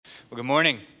Well, good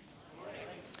morning.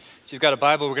 If you've got a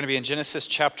Bible, we're going to be in Genesis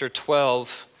chapter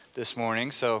 12 this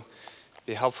morning, so it'd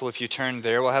be helpful if you turned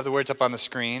there. We'll have the words up on the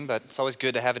screen, but it's always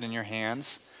good to have it in your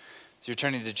hands. As you're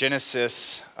turning to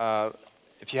Genesis,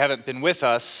 if you haven't been with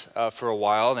us for a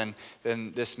while, then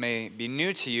this may be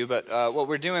new to you, but what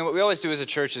we always do as a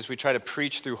church is we try to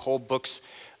preach through whole books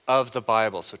of the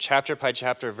Bible. So chapter by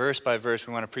chapter, verse by verse,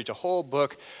 we want to preach a whole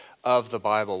book of the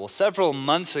Bible. Well, several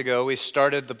months ago, we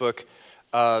started the book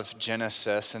of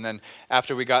Genesis, and then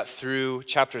after we got through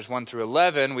chapters 1 through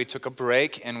 11, we took a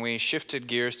break and we shifted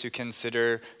gears to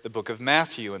consider the book of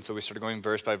Matthew, and so we started going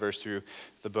verse by verse through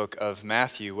the book of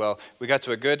Matthew. Well, we got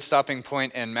to a good stopping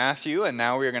point in Matthew, and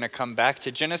now we're going to come back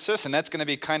to Genesis, and that's going to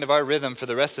be kind of our rhythm for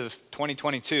the rest of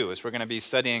 2022, as we're going to be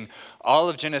studying all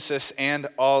of Genesis and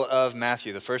all of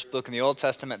Matthew, the first book in the Old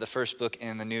Testament, the first book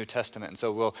in the New Testament, and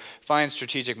so we'll find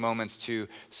strategic moments to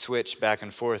switch back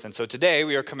and forth. And so today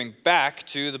we are coming back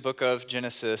to the book of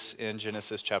Genesis in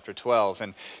Genesis chapter 12.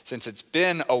 And since it's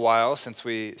been a while since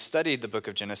we studied the book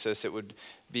of Genesis, it would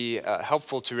be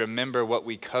helpful to remember what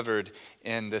we covered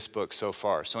in this book so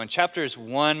far. So in chapters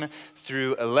 1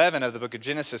 through 11 of the book of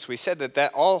Genesis, we said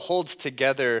that all holds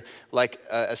together like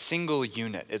a single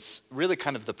unit. It's really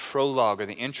kind of the prologue or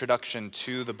the introduction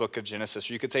to the book of Genesis.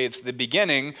 Or you could say it's the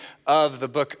beginning of the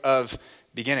book of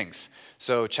beginnings.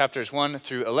 So chapters 1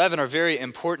 through 11 are very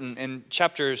important. In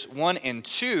chapters 1 and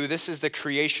 2, this is the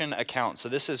creation account. So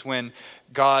this is when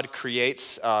God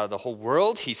creates the whole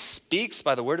world. He speaks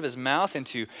by the word of his mouth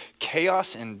into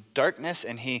chaos and darkness,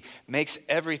 and he makes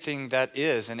everything that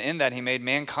is. And in that, he made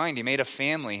mankind. He made a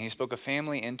family. He spoke a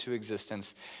family into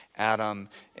existence, Adam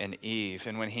and Eve.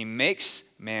 And when he makes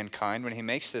mankind, when he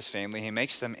makes this family, he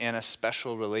makes them in a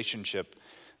special relationship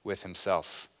with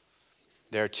himself.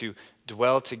 They're to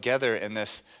dwell together in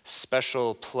this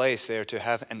special place. They are to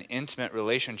have an intimate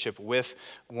relationship with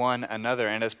one another.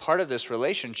 And as part of this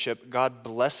relationship, God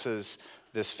blesses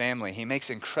this family. He makes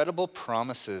incredible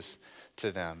promises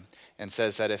to them and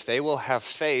says that if they will have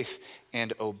faith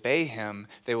and obey him,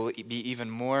 they will be even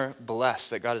more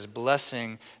blessed, that God is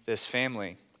blessing this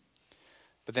family.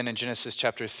 But then in Genesis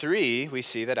chapter 3, we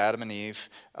see that Adam and Eve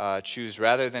choose,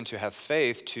 rather than to have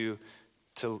faith, to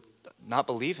not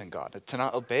believe in God, to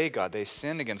not obey God. They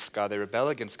sin against God, they rebel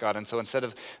against God, and so instead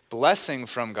of blessing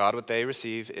from God, what they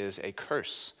receive is a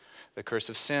curse. The curse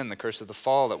of sin, the curse of the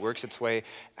fall that works its way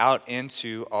out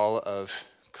into all of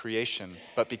creation.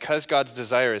 But because God's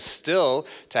desire is still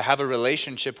to have a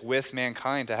relationship with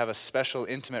mankind, to have a special,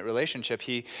 intimate relationship,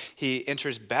 he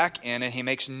enters back in and he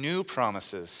makes new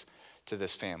promises to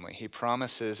this family. He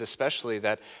promises especially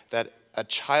that a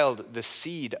child, the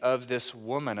seed of this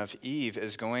woman, of Eve,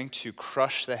 is going to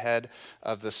crush the head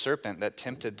of the serpent that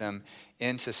tempted them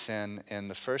into sin in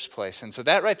the first place. And so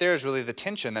that right there is really the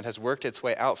tension that has worked its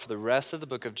way out for the rest of the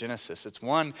book of Genesis. It's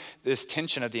one, this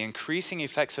tension of the increasing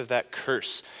effects of that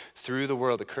curse through the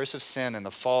world, the curse of sin and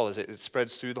the fall, as it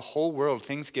spreads through the whole world.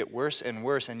 Things get worse and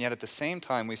worse, and yet at the same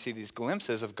time we see these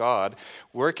glimpses of God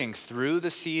working through the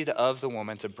seed of the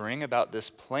woman to bring about this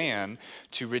plan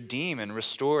to redeem and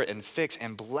restore and fix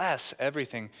and bless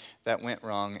everything that went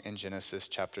wrong in Genesis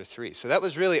chapter 3. So that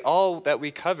was really all that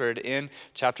we covered in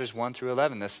chapters 1 through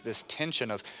 11, this tension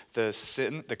of the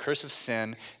sin, the curse of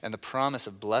sin, and the promise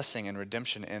of blessing and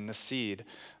redemption in the seed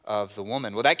of the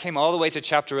woman. Well, that came all the way to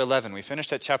chapter 11. We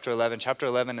finished at chapter 11. Chapter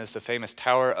 11 is the famous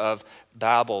Tower of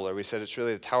Babel, or we said it's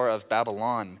really the Tower of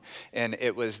Babylon. And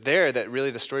it was there that really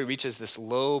the story reaches this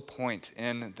low point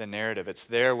in the narrative. It's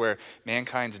there where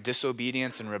mankind's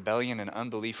disobedience and rebellion and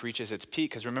unbelief reaches its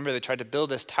peak. Because remember, they tried to build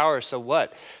this tower, so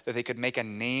what? That they could make a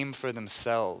name for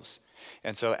themselves.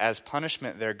 And so as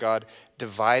punishment there, God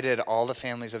divided all the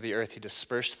families of the earth. He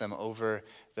dispersed them over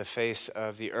the face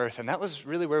of the earth. And that was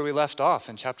really where we left off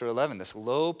in chapter 11, this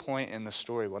low point in the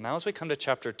story. Well, now as we come to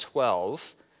chapter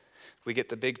 12, we get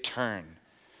the big turn.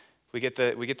 We get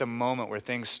the moment where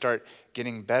things start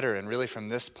getting better. And really from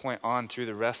this point on through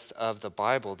the rest of the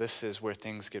Bible, this is where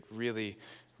things get really,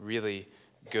 really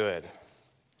good.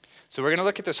 So we're going to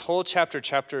look at this whole chapter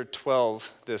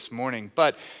 12 this morning,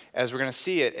 but as we're going to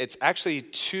see it's actually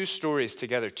two stories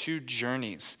together, two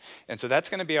journeys. And so that's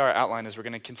going to be our outline as we're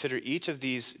going to consider each of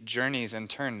these journeys in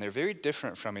turn. They're very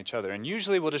different from each other. And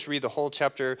usually we'll just read the whole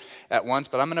chapter at once,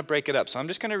 but I'm going to break it up. So I'm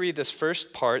just going to read this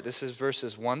first part. This is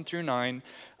verses 1 through 9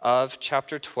 of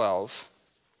chapter 12.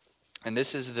 And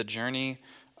this is the journey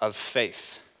of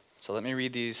faith. So let me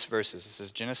read these verses. This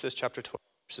is Genesis chapter 12,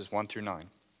 verses 1 through 9.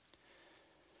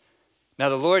 Now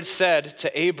the Lord said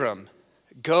to Abram,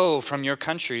 "Go from your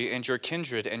country and your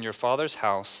kindred and your father's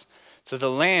house to the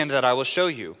land that I will show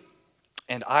you.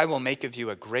 And I will make of you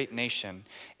a great nation,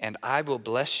 and I will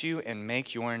bless you and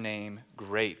make your name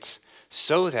great,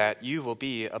 so that you will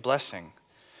be a blessing.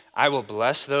 I will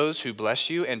bless those who bless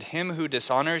you, and him who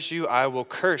dishonors you I will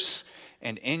curse,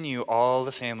 and in you all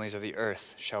the families of the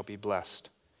earth shall be blessed.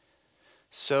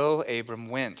 So Abram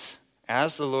went,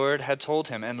 as the Lord had told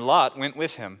him, and Lot went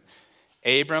with him.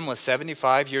 Abram was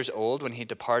 75 years old when he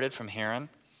departed from Haran.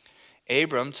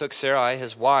 Abram took Sarai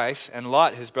his wife, and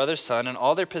Lot his brother's son, and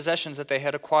all their possessions that they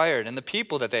had acquired, and the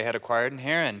people that they had acquired in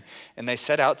Haran, and they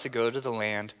set out to go to the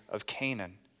land of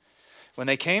Canaan. When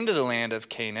they came to the land of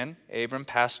Canaan, Abram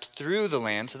passed through the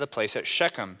land to the place at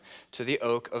Shechem, to the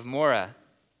oak of Moreh.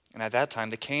 And at that time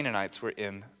the Canaanites were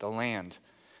in the land.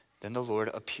 Then the Lord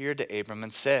appeared to Abram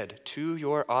and said, "To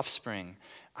your offspring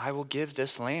I will give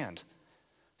this land."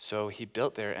 So he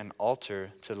built there an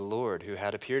altar to the Lord who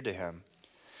had appeared to him.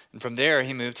 And from there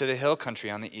he moved to the hill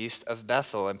country on the east of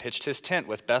Bethel, and pitched his tent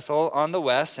with Bethel on the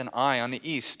west and Ai on the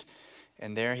east.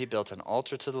 And there he built an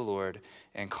altar to the Lord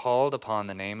and called upon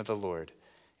the name of the Lord.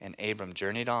 And Abram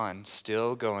journeyed on,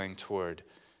 still going toward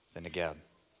the Negeb.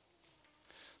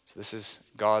 So this is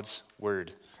God's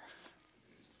word.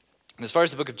 And as far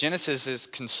as the book of Genesis is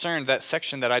concerned, that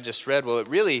section that I just read,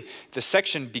 the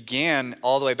section began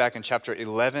all the way back in chapter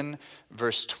 11,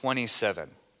 verse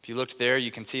 27. If you looked there,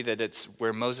 you can see that it's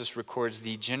where Moses records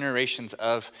the generations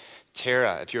of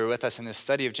Terah. If you were with us in this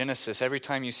study of Genesis, every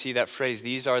time you see that phrase,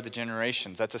 these are the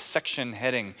generations, that's a section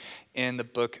heading in the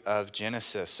book of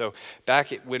Genesis. So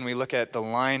back when we look at the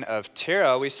line of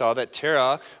Terah, we saw that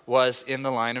Terah was in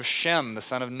the line of Shem, the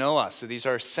son of Noah. So these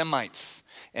are Semites.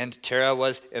 And Terah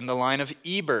was in the line of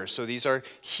Eber, so these are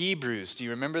Hebrews. Do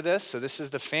you remember this? So this is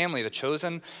the family, the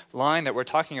chosen line that we're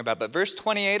talking about. But verse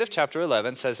 28 of chapter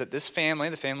 11 says that this family,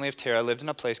 the family of Terah, lived in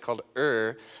a place called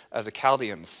Ur of the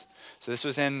Chaldeans. So this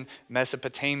was in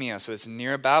Mesopotamia, so it's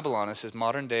near Babylon. This is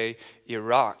modern-day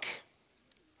Iraq.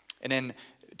 And in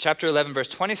chapter 11, verse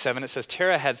 27, it says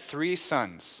Terah had 3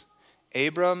 sons,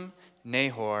 Abram,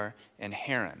 Nahor, and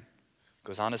Haran. It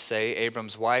goes on to say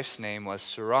Abram's wife's name was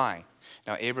Sarai.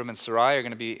 Now, Abram and Sarai are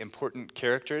going to be important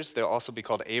characters. They'll also be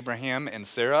called Abraham and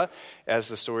Sarah as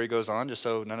the story goes on, just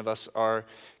so none of us are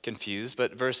confused.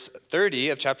 But verse 30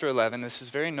 of chapter 11, this is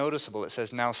very noticeable. It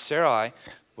says, "Now Sarai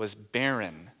was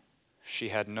barren. She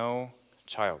had no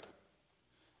child."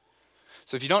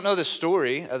 So if you don't know the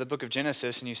story of the book of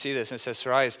Genesis and you see this and it says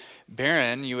Sarai is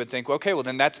barren, you would think, okay, well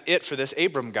then that's it for this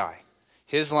Abram guy.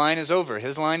 His line is over.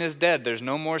 His line is dead. There's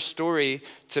no more story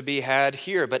to be had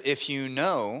here. But if you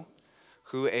know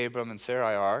who Abram and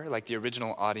Sarai are, like the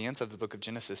original audience of the book of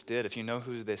Genesis did, if you know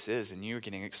who this is, then you're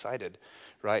getting excited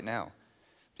right now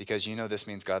because you know this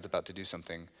means God's about to do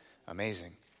something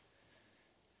amazing.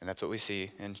 And that's what we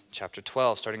see in chapter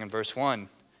 12, starting in verse 1,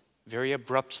 very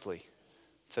abruptly.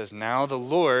 It says, "Now the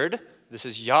Lord," this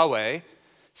is Yahweh,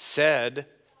 "said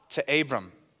to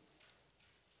Abram."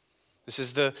 This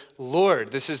is the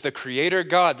Lord. This is the Creator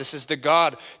God. This is the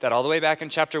God that all the way back in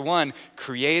chapter 1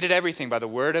 created everything by the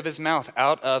word of his mouth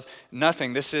out of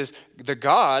nothing. This is the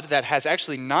God that has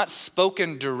actually not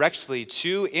spoken directly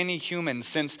to any human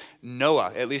since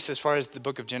Noah, at least as far as the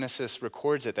book of Genesis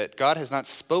records it, that God has not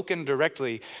spoken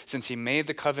directly since he made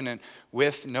the covenant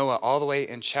with Noah all the way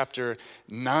in chapter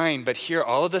 9. But here,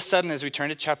 all of a sudden, as we turn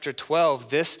to chapter 12,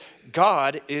 this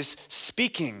God is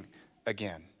speaking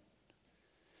again.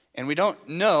 And we don't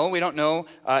know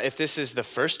if this is the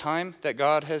first time that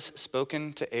God has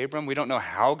spoken to Abram. We don't know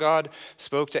how God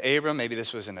spoke to Abram. Maybe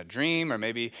this was in a dream, or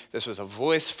maybe this was a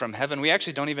voice from heaven. We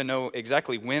actually don't even know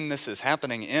exactly when this is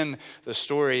happening in the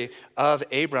story of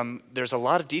Abram. There's a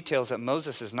lot of details that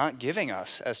Moses is not giving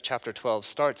us as chapter 12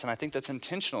 starts, and I think that's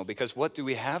intentional, because what do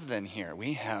we have then here?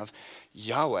 We have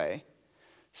Yahweh,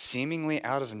 seemingly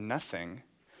out of nothing,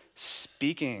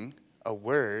 speaking a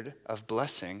word of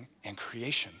blessing and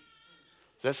creation.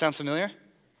 Does that sound familiar?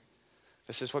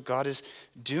 This is what God is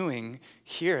doing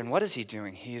here. And what is he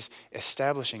doing? He is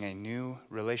establishing a new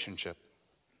relationship,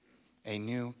 a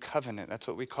new covenant. That's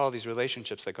what we call these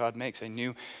relationships that God makes, a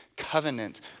new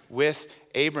covenant with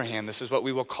Abraham. This is what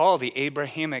we will call the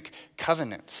Abrahamic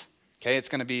covenant. Okay, it's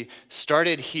going to be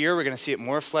started here. We're going to see it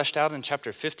more fleshed out in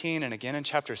chapter 15 and again in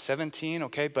chapter 17,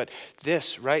 okay? But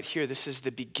this right here, this is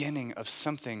the beginning of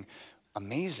something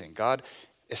amazing. God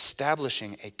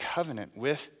establishing a covenant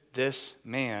with this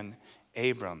man,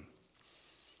 Abram.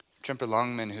 Tremper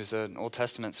Longman, who's an Old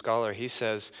Testament scholar, he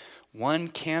says, one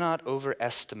cannot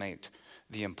overestimate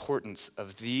the importance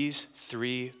of these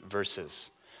 3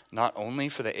 verses, not only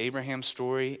for the Abraham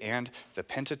story and the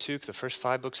Pentateuch, the first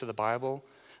 5 books of the Bible,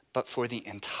 but for the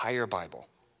entire Bible,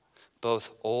 both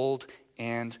Old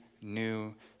and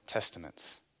New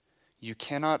Testaments. You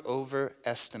cannot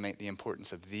overestimate the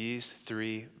importance of these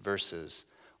 3 verses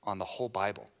on the whole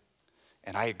Bible.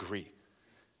 And I agree.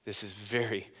 This is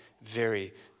very,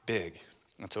 very big.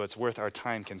 And so it's worth our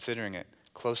time considering it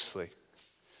closely.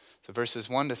 So verses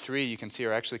 1 to 3, you can see,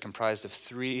 are actually comprised of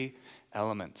 3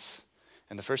 elements.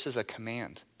 And the first is a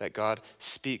command that God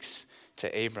speaks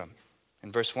to Abram.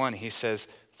 In verse 1, he says,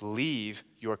 leave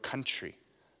your country.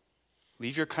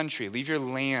 Leave your country, leave your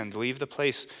land, leave the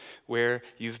place where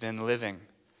you've been living.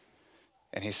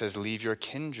 And he says, leave your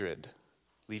kindred,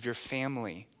 leave your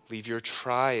family, leave your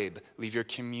tribe, leave your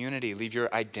community, leave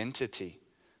your identity,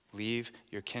 leave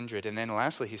your kindred. And then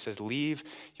lastly, he says, leave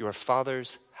your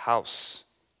father's house.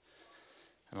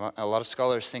 And a lot of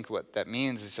scholars think what that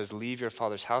means. It says, leave your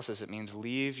father's houses. It means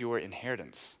leave your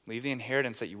inheritance. Leave the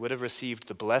inheritance that you would have received,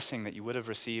 the blessing that you would have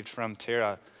received from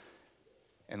Terah,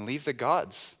 and leave the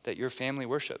gods that your family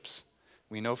worships.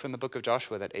 We know from the book of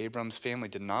Joshua that Abram's family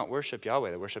did not worship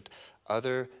Yahweh. They worshiped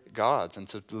other gods. And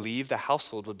so to leave the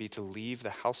household would be to leave the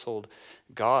household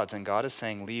gods. And God is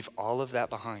saying, leave all of that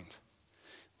behind.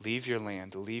 Leave your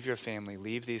land, leave your family,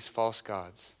 leave these false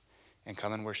gods, and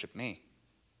come and worship me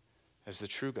as the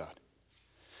true God.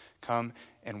 Come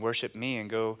and worship me and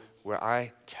go where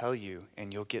I tell you,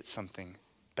 and you'll get something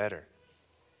better.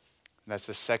 That's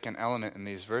the second element in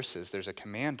these verses. There's a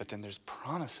command, but then there's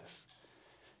promises.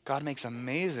 God makes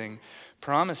amazing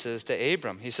promises to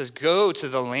Abram. He says, go to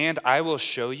the land I will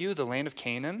show you, the land of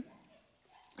Canaan.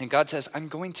 And God says, I'm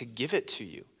going to give it to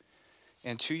you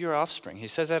and to your offspring. He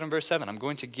says that in verse 7. I'm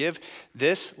going to give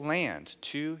this land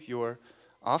to your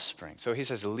offspring. So he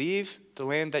says, leave the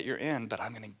land that you're in, but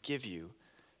I'm going to give you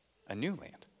a new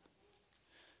land.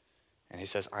 And he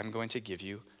says, I'm going to give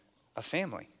you a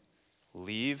family.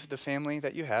 Leave the family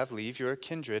that you have, leave your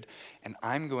kindred, and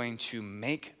I'm going to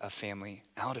make a family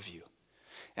out of you.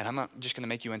 And I'm not just going to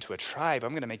make you into a tribe,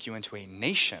 I'm going to make you into a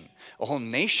nation, a whole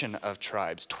nation of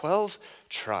tribes, 12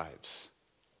 tribes.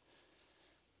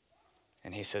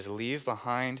 And he says, leave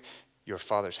behind your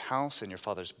father's house and your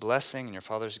father's blessing and your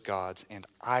father's gods, and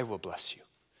I will bless you.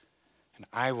 And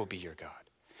I will be your God.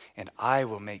 And I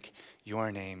will make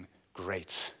your name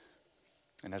great.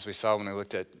 And as we saw when we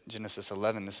looked at Genesis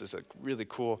 11, this is a really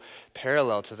cool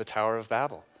parallel to the Tower of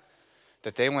Babel.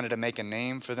 That they wanted to make a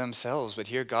name for themselves, but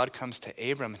here God comes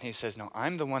to Abram and he says, no,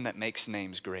 I'm the one that makes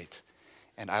names great,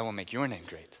 and I will make your name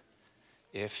great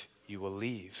if you will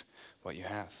leave what you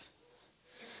have.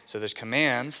 So there's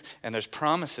commands and there's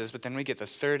promises, but then we get the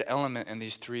third element in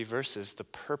these 3 verses, the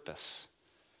purpose.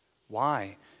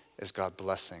 Why is God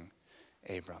blessing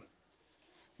Abram?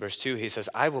 Verse 2, he says,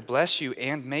 I will bless you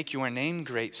and make your name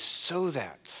great so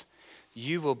that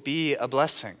you will be a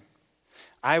blessing.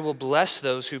 I will bless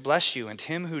those who bless you, and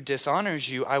him who dishonors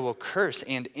you I will curse,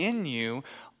 and in you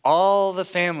all the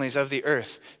families of the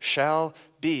earth shall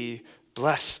be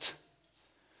blessed.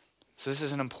 So this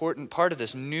is an important part of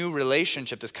this new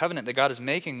relationship, this covenant that God is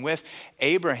making with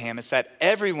Abraham. It's that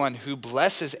everyone who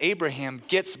blesses Abraham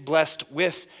gets blessed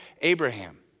with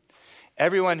Abraham.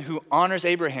 Everyone who honors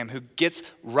Abraham, who gets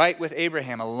right with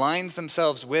Abraham, aligns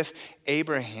themselves with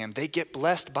Abraham, they get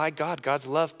blessed by God. God's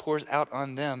love pours out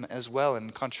on them as well.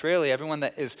 And contrarily, everyone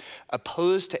that is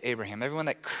opposed to Abraham, everyone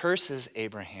that curses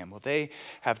Abraham, well, they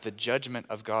have the judgment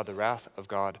of God, the wrath of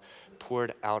God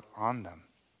poured out on them.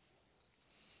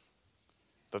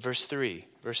 But verse 3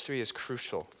 is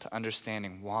crucial to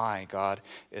understanding why God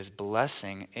is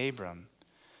blessing Abram.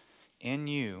 In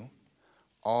you,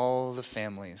 all the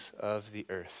families of the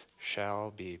earth shall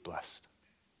be blessed.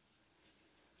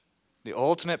 The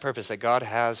ultimate purpose that God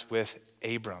has with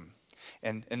Abram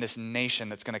and this nation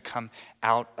that's going to come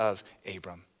out of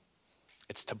Abram,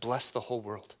 it's to bless the whole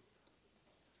world.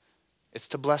 It's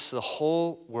to bless the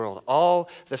whole world, all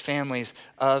the families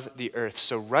of the earth.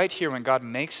 So right here, when God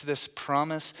makes this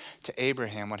promise to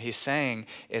Abraham, what he's saying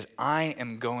is, I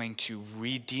am going to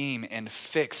redeem and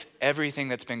fix everything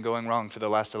that's been going wrong for the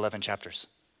last 11 chapters.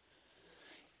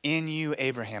 In you,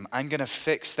 Abraham, I'm going to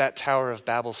fix that Tower of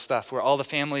Babel stuff where all the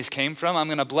families came from. I'm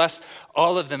going to bless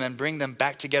all of them and bring them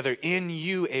back together. In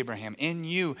you, Abraham, in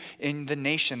you, in the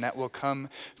nation that will come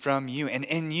from you. And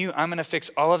in you, I'm going to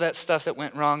fix all of that stuff that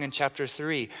went wrong in chapter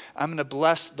 3. I'm going to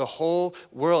bless the whole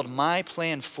world. My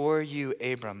plan for you,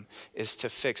 Abram, is to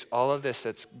fix all of this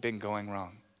that's been going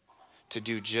wrong. To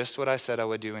do just what I said I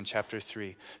would do in chapter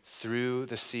 3. Through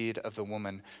the seed of the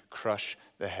woman, crush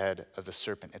the head of the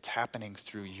serpent. It's happening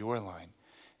through your line,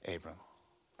 Abram.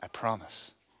 I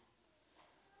promise.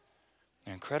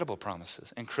 Incredible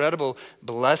promises, incredible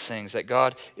blessings that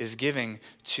God is giving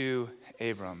to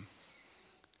Abram.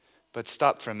 But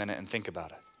stop for a minute and think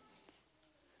about it.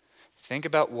 Think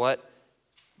about what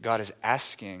God is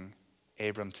asking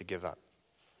Abram to give up.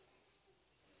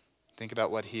 Think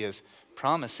about what he is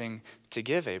promising to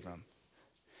give Abram.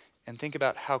 And think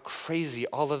about how crazy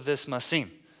all of this must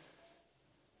seem.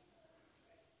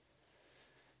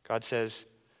 God says,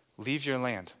 leave your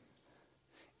land,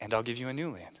 and I'll give you a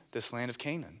new land, this land of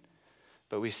Canaan.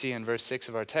 But we see in verse 6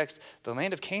 of our text, the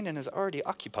land of Canaan is already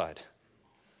occupied.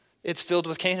 It's filled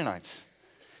with Canaanites.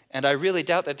 And I really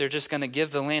doubt that they're just going to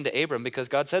give the land to Abram because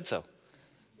God said so.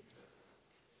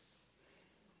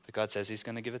 But God says he's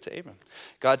going to give it to Abram.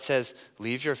 God says,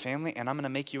 leave your family, and I'm going to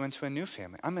make you into a new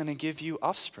family. I'm going to give you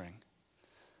offspring.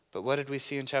 But what did we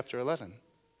see in chapter 11?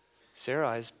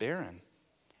 Sarai is barren.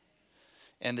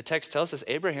 And the text tells us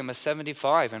Abraham is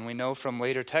 75, and we know from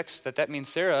later texts that that means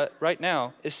Sarah right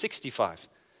now is 65.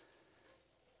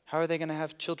 How are they going to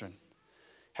have children?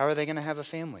 How are they going to have a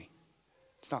family?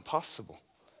 It's not possible.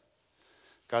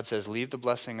 God says, leave the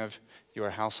blessing of your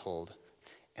household,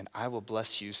 and I will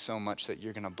bless you so much that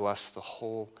you're going to bless the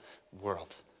whole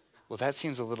world. Well, that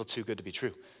seems a little too good to be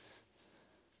true.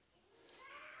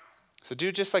 So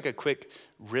do just like a quick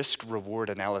risk-reward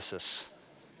analysis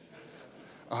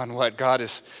on what God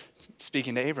is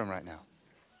speaking to Abram right now.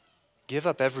 Give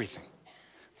up everything.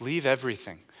 Leave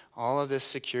everything. All of this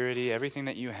security, everything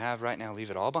that you have right now,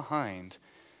 leave it all behind,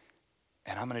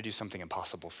 and I'm going to do something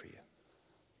impossible for you.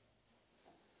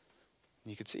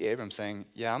 You could see Abram saying,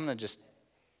 yeah, I'm going to just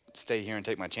stay here and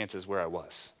take my chances where I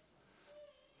was.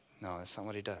 No, that's not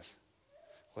what he does.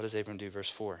 What does Abram do? Verse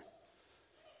 4.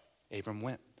 Abram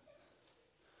went.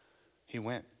 He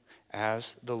went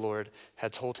as the Lord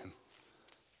had told him.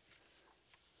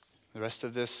 The rest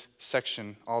of this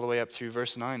section, all the way up through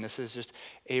verse 9, this is just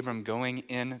Abram going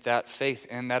in that faith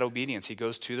and that obedience. He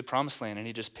goes to the promised land and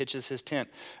he just pitches his tent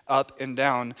up and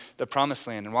down the promised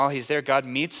land. And while he's there, God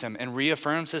meets him and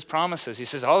reaffirms his promises. He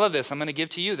says, all of this I'm going to give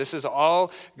to you. This is all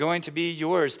going to be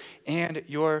yours and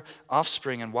your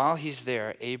offspring. And while he's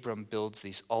there, Abram builds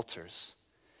these altars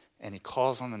and he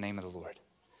calls on the name of the Lord.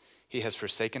 He has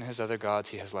forsaken his other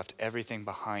gods. He has left everything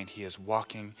behind. He is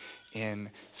walking in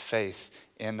faith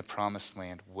in the promised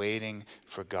land, waiting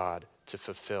for God to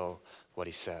fulfill what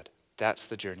he said. That's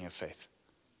the journey of faith.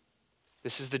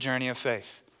 This is the journey of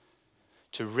faith.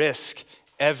 To risk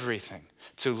everything,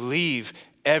 to leave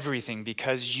everything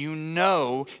because you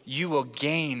know you will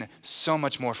gain so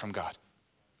much more from God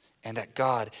and that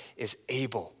God is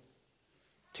able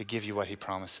to give you what he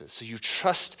promises. So you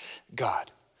trust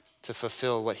God to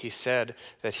fulfill what he said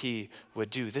that he would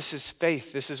do. This is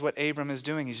faith. This is what Abram is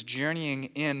doing. He's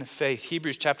journeying in faith.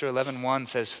 Hebrews chapter 11:1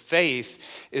 says, faith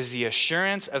is the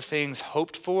assurance of things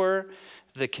hoped for,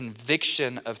 the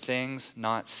conviction of things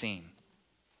not seen.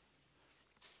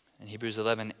 And Hebrews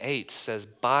 11:8 says,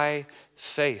 by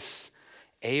faith,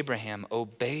 Abraham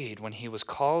obeyed when he was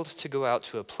called to go out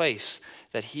to a place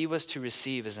that he was to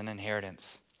receive as an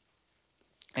inheritance.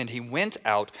 And he went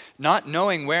out not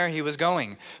knowing where he was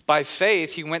going. By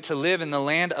faith, he went to live in the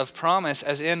land of promise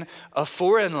as in a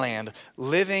foreign land,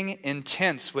 living in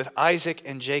tents with Isaac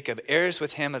and Jacob, heirs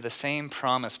with him of the same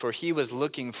promise. For he was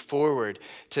looking forward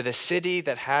to the city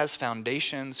that has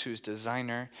foundations, whose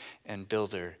designer and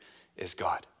builder is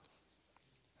God.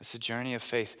 It's a journey of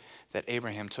faith that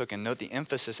Abraham took. And note the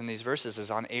emphasis in these verses is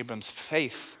on Abram's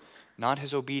faith, not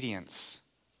his obedience.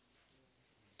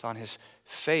 It's on his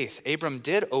faith. Abram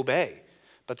did obey,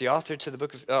 but the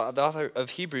author of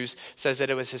Hebrews says that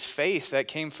it was his faith that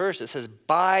came first. It says,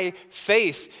 by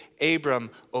faith, Abram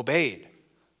obeyed.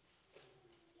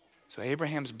 So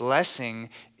Abraham's blessing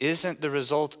isn't the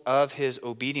result of his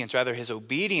obedience. Rather, his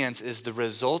obedience is the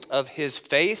result of his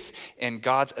faith and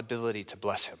God's ability to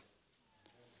bless him.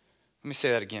 Let me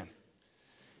say that again.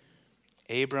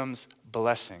 Abram's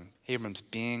blessing, Abram's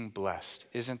being blessed,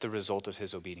 isn't the result of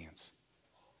his obedience.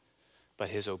 But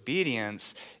his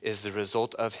obedience is the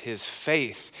result of his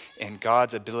faith in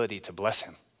God's ability to bless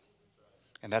him.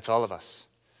 And that's all of us.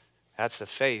 That's the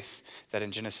faith that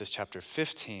in Genesis chapter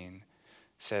 15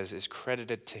 says is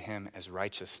credited to him as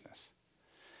righteousness.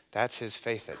 That's his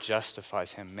faith that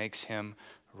justifies him, makes him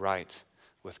right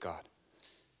with God.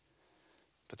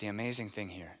 But the amazing thing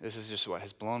here, this is just what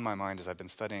has blown my mind as I've been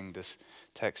studying this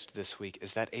text this week,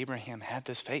 is that Abraham had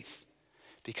this faith.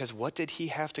 Because what did he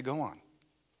have to go on?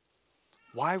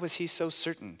 Why was he so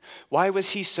certain? Why was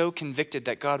he so convicted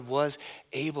that God was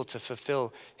able to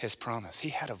fulfill his promise? He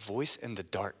had a voice in the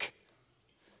dark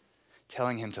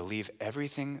telling him to leave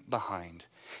everything behind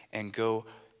and go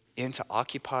into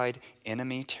occupied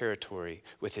enemy territory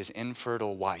with his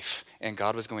infertile wife, and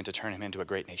God was going to turn him into a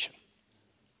great nation.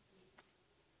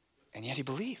 And yet he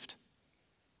believed.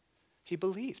 He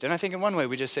believed. And I think in one way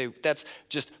we just say that's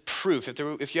just proof.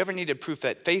 If you ever needed proof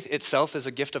that faith itself is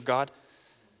a gift of God,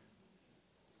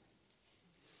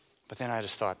 But then I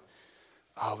just thought,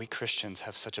 oh, we Christians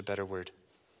have such a better word.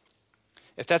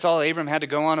 If that's all Abram had to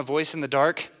go on, a voice in the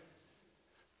dark,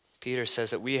 Peter says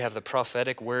that we have the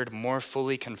prophetic word more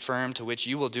fully confirmed, to which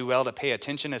you will do well to pay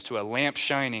attention as to a lamp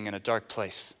shining in a dark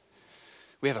place.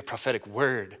 We have a prophetic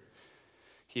word.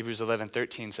 Hebrews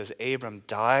 11:13 says, Abram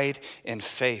died in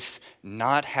faith,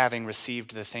 not having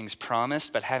received the things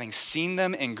promised, but having seen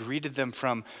them and greeted them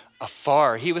from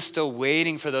afar. He was still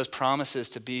waiting for those promises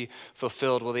to be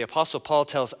fulfilled. Well, the Apostle Paul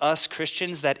tells us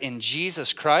Christians that in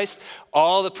Jesus Christ,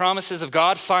 all the promises of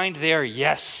God find their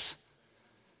yes.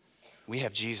 We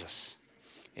have Jesus.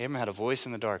 Abram had a voice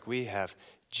in the dark. We have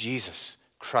Jesus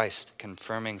Christ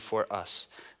confirming for us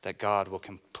that God will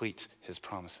complete his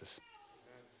promises.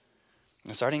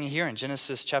 And starting here in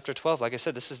Genesis chapter 12, like I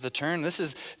said, this is the turn. This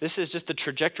is just the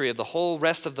trajectory of the whole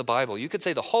rest of the Bible. You could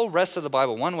say the whole rest of the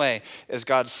Bible, one way, is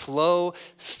God's slow,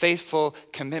 faithful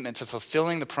commitment to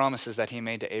fulfilling the promises that he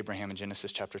made to Abraham in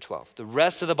Genesis chapter 12. The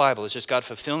rest of the Bible is just God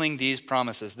fulfilling these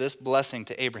promises, this blessing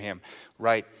to Abraham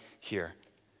right here.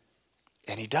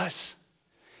 And he does.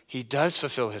 He does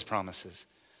fulfill his promises.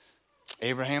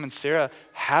 Abraham and Sarah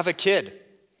have a kid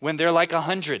when they're like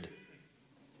 100.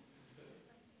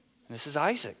 This is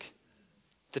Isaac,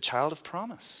 the child of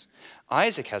promise.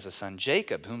 Isaac has a son,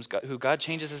 Jacob, who God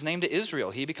changes his name to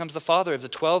Israel. He becomes the father of the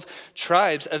 12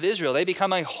 tribes of Israel. They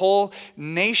become a whole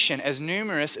nation as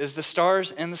numerous as the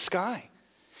stars in the sky.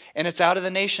 And it's out of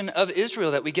the nation of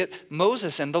Israel that we get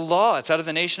Moses and the law. It's out of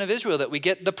the nation of Israel that we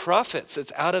get the prophets.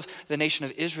 It's out of the nation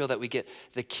of Israel that we get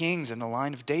the kings and the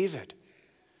line of David.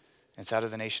 It's out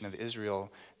of the nation of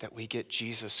Israel that we get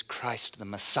Jesus Christ, the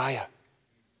Messiah,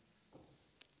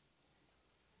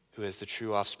 who is the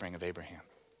true offspring of Abraham.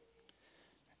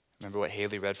 Remember what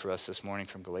Haley read for us this morning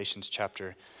from Galatians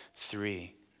chapter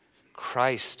 3.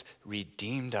 Christ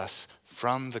redeemed us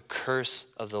from the curse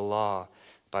of the law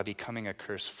by becoming a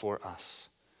curse for us.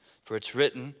 For it's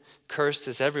written, cursed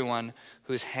is everyone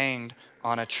who is hanged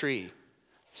on a tree,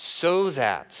 so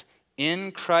that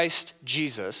in Christ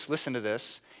Jesus, listen to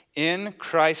this, in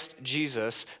Christ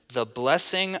Jesus, the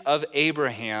blessing of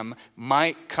Abraham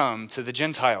might come to the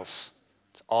Gentiles,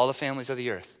 to all the families of the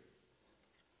earth,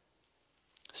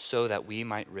 so that we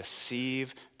might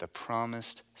receive the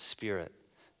promised Spirit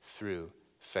through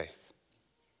faith.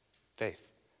 Faith.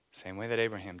 Same way that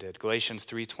Abraham did. Galatians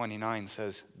 3:29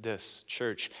 says this,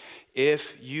 church,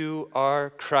 if you are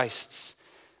Christ's,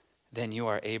 then you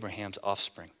are Abraham's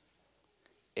offspring,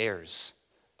 heirs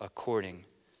according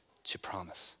to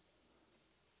promise.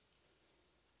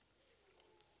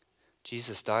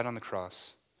 Jesus died on the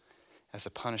cross as a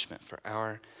punishment for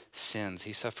our sins.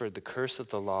 He suffered the curse of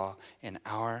the law in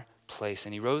our place.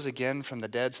 And he rose again from the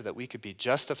dead so that we could be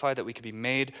justified, that we could be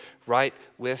made right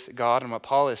with God. And what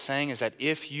Paul is saying is that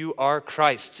if you are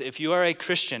Christ's, if you are a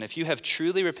Christian, if you have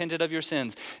truly repented of your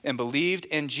sins and believed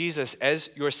in Jesus as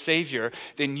your Savior,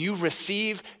 then you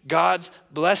receive God's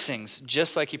blessings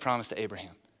just like he promised to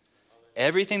Abraham.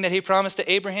 Everything that he promised to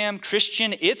Abraham,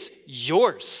 Christian, it's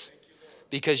yours,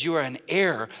 because you are an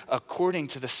heir according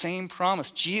to the same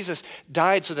promise. Jesus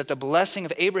died so that the blessing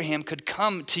of Abraham could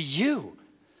come to you.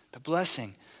 The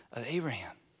blessing of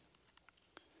Abraham.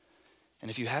 And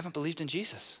if you haven't believed in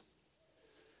Jesus,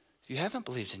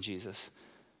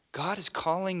 God is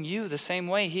calling you the same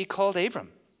way he called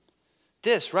Abram.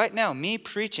 This right now, me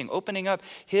preaching, opening up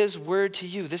his word to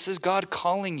you, this is God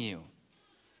calling you.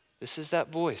 This is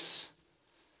that voice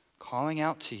calling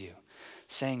out to you,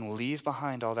 saying, leave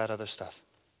behind all that other stuff.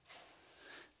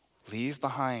 Leave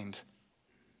behind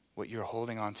what you're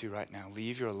holding on to right now.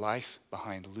 Leave your life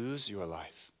behind. Lose your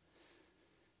life.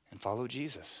 And follow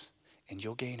Jesus. And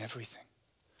you'll gain everything.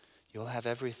 You'll have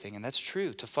everything. And that's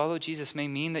true. To follow Jesus may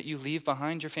mean that you leave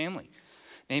behind your family.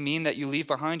 It may mean that you leave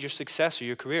behind your success or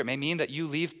your career. It may mean that you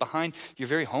leave behind your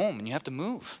very home and you have to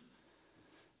move.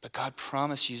 But God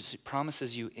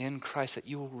promises you in Christ that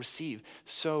you will receive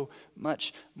so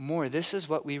much more. This is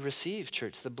what we receive,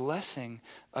 church, the blessing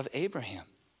of Abraham.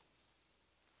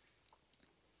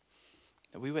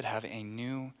 That we would have a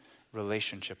new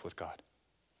relationship with God.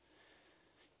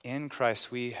 In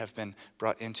Christ, we have been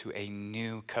brought into a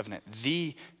new covenant,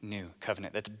 the new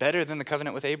covenant that's better than the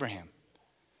covenant with Abraham.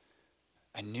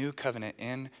 A new covenant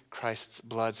in Christ's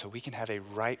blood so we can have a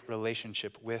right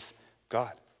relationship with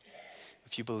God.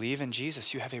 If you believe in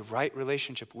Jesus, you have a right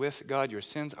relationship with God. Your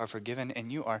sins are forgiven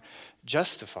and you are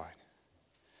justified.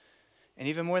 And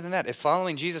even more than that, if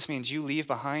following Jesus means you leave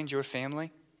behind your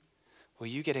family, well,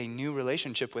 you get a new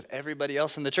relationship with everybody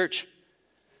else in the church.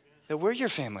 That we're your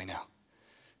family now.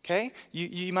 Okay?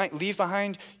 You might leave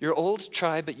behind your old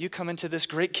tribe, but you come into this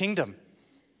great kingdom.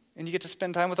 And you get to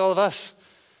spend time with all of us.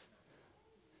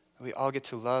 We all get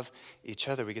to love each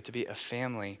other. We get to be a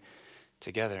family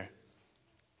together.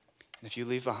 And if you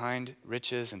leave behind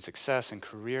riches and success and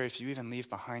career, if you even leave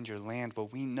behind your land, well,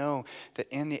 we know that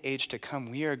in the age to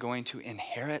come, we are going to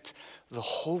inherit the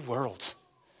whole world.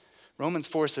 Romans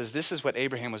 4 says this is what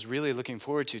Abraham was really looking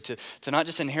forward to not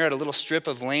just inherit a little strip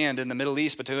of land in the Middle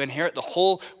East, but to inherit the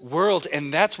whole world.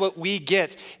 And that's what we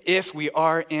get if we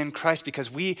are in Christ,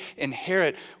 because we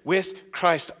inherit with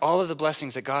Christ all of the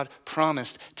blessings that God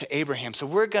promised to Abraham. So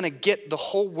we're going to get the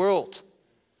whole world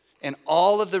and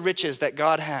all of the riches that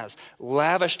God has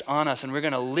lavished on us. And we're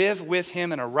going to live with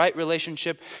him in a right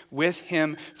relationship with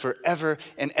him forever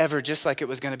and ever, just like it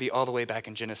was going to be all the way back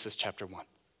in Genesis chapter 1.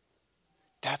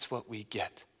 That's what we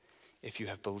get if you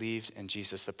have believed in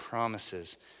Jesus. The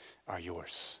promises are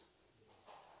yours.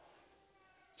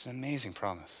 It's an amazing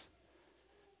promise.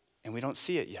 And we don't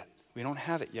see it yet. We don't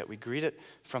have it yet. We greet it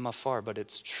from afar, but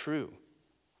it's true.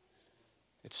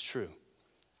 It's true.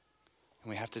 And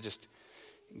we have to just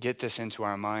get this into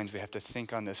our minds. We have to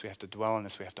think on this. We have to dwell on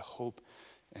this. We have to hope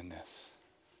in this.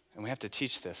 And we have to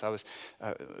teach this.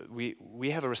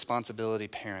 We have a responsibility,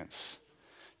 parents,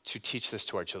 to teach this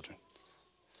to our children.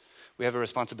 We have a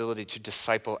responsibility to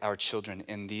disciple our children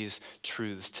in these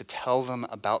truths, to tell them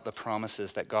about the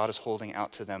promises that God is holding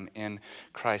out to them in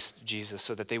Christ Jesus,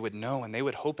 so that they would know and they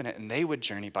would hope in it and they would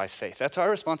journey by faith. That's our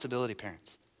responsibility,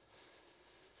 parents.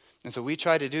 And so we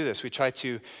try to do this. We try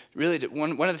to really,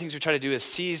 one of the things we try to do is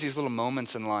seize these little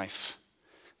moments in life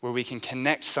where we can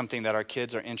connect something that our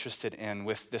kids are interested in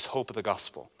with this hope of the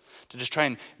gospel, to just try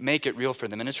and make it real for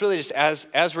them. And it's really just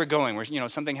as we're going, where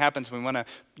something happens, we want to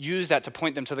use that to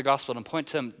point them to the gospel and point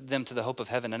them to the hope of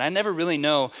heaven. And I never really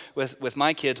know with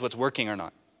my kids what's working or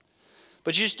not.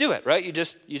 But you just do it, right? You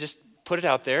just put it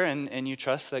out there and you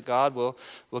trust that God will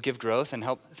give growth and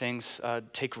help things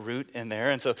take root in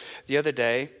there. And so the other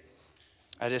day,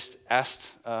 I just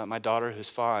asked my daughter, who's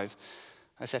 5,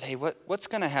 I said, hey, what's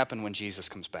going to happen when Jesus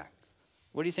comes back?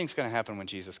 What do you think is going to happen when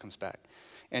Jesus comes back?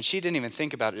 And she didn't even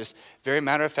think about it. Just very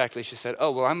matter-of-factly, she said,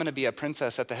 oh, well, I'm going to be a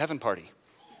princess at the heaven party.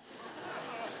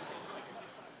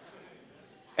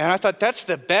 And I thought, that's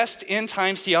the best end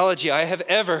times theology I have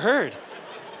ever heard.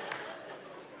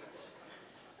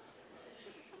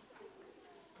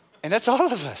 And that's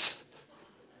all of us.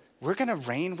 We're going to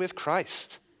reign with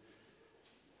Christ.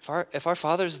 If our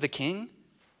Father's the King,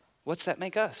 what's that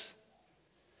make us?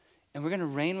 And we're going to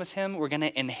reign with him. We're going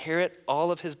to inherit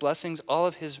all of his blessings, all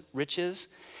of his riches.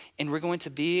 And we're going to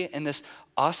be in this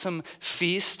awesome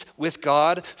feast with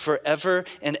God forever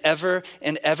and ever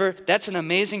and ever. That's an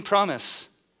amazing promise.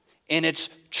 And it's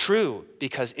true,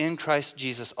 because in Christ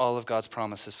Jesus, all of God's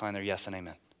promises find their yes and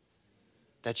amen.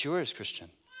 That's yours, Christian.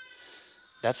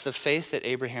 That's the faith that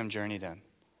Abraham journeyed in.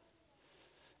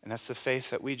 And that's the faith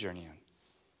that we journey in.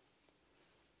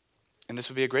 And this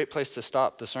would be a great place to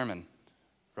stop the sermon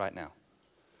right now.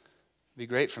 It'd be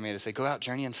great for me to say, go out,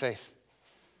 journey in faith.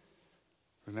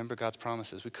 Remember God's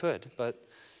promises. We could, but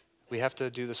we have to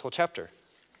do this whole chapter.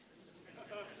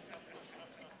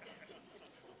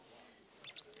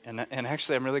 And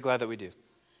actually, I'm really glad that we do.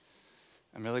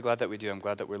 I'm really glad that we do. I'm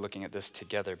glad that we're looking at this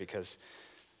together because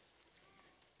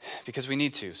we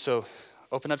need to. So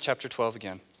open up chapter 12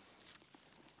 again.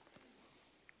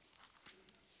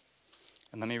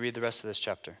 And let me read the rest of this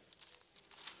chapter.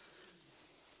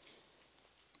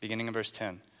 Beginning in verse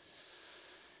 10.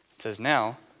 It says,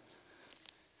 now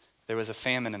there was a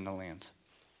famine in the land.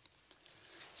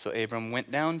 So Abram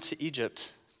went down to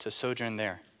Egypt to sojourn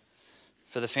there,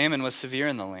 for the famine was severe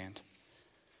in the land.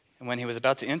 And when he was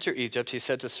about to enter Egypt, he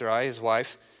said to Sarai, his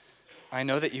wife, I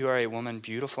know that you are a woman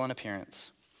beautiful in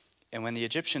appearance. And when the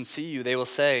Egyptians see you, they will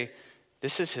say,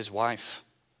 this is his wife,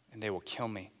 and they will kill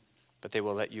me, but they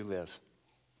will let you live.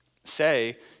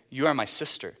 Say, you are my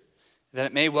sister, that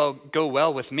it may go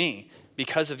well with me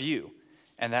because of you,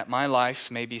 and that my life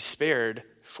may be spared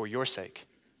for your sake.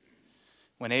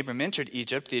 When Abram entered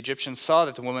Egypt, the Egyptians saw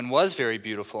that the woman was very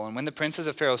beautiful, and when the princes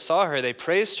of Pharaoh saw her, they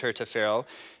praised her to Pharaoh,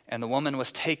 and the woman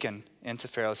was taken into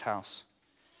Pharaoh's house.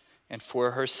 And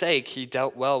for her sake he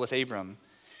dealt well with Abram,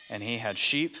 and he had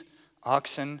sheep,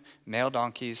 oxen, male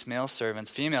donkeys, male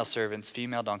servants,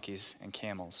 female donkeys, and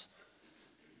camels.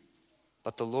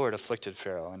 But the Lord afflicted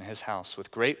Pharaoh and his house with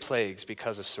great plagues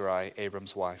because of Sarai,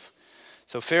 Abram's wife.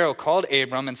 So Pharaoh called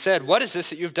Abram and said, what is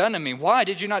this that you've done to me? Why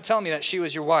did you not tell me that she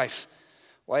was your wife?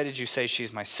 Why did you say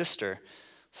she's my sister,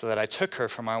 so that I took her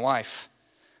for my wife?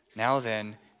 Now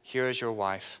then, here is your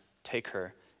wife. Take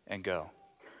her and go.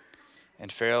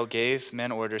 And Pharaoh gave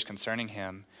men orders concerning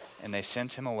him, and they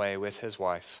sent him away with his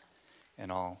wife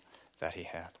and all that he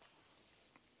had.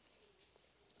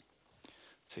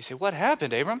 So you say, what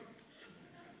happened, Abram?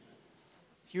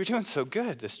 You were doing so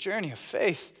good, this journey of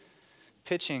faith,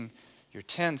 pitching your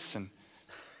tents and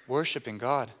worshiping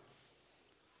God.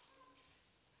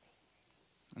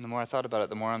 And the more I thought about it,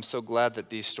 the more I'm so glad that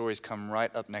these stories come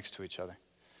right up next to each other,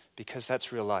 because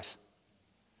that's real life.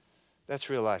 That's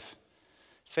real life.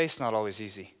 Faith's not always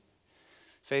easy.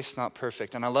 Faith's not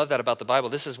perfect. And I love that about the Bible.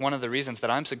 This is one of the reasons that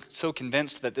I'm so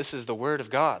convinced that this is the Word of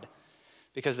God,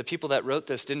 because the people that wrote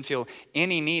this didn't feel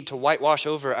any need to whitewash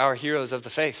over our heroes of the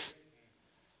faith.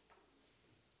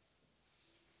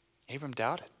 Abram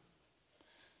doubted.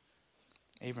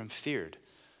 Abram feared.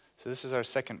 So this is our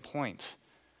second point.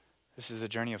 This is the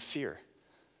journey of fear.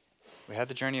 We had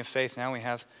the journey of faith, now we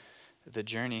have the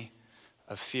journey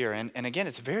of fear. And again,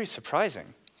 it's very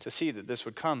surprising to see that this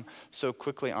would come so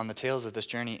quickly on the tails of this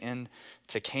journey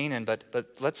into Canaan. But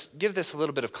let's give this a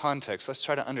little bit of context. Let's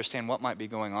try to understand what might be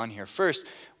going on here. First,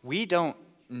 we don't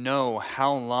know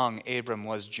how long Abram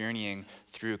was journeying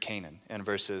through Canaan in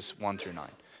verses 1 through 9.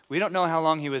 We don't know how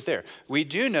long he was there. We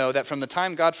do know that from the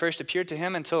time God first appeared to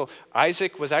him until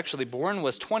Isaac was actually born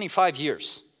was 25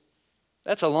 years.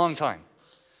 That's a long time.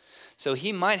 So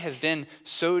he might have been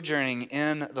sojourning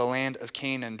in the land of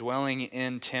Canaan, dwelling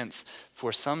in tents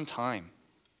for some time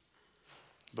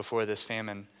before this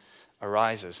famine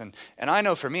arises. And I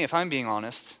know for me, if I'm being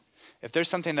honest, if there's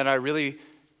something that I really,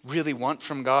 really want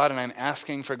from God and I'm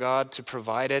asking for God to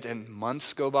provide it and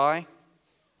months go by,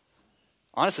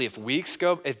 honestly,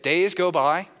 if days go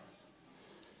by,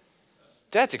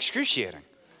 that's excruciating.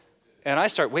 And I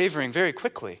start wavering very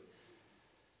quickly.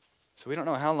 So we don't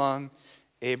know how long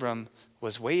Abram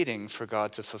was waiting for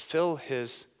God to fulfill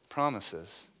his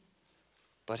promises,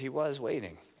 but he was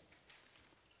waiting.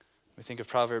 We think of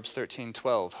Proverbs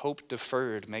 13:12, hope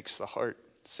deferred makes the heart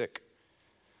sick.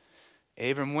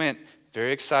 Abram went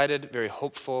very excited, very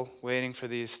hopeful, waiting for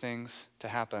these things to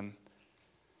happen.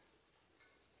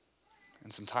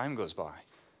 And some time goes by.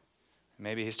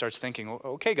 Maybe he starts thinking,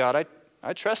 okay, God,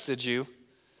 I trusted you.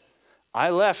 I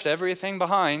left everything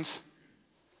behind.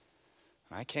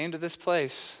 I came to this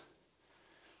place,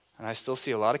 and I still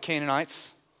see a lot of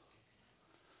Canaanites.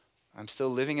 I'm still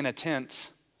living in a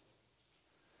tent.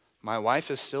 My wife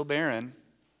is still barren.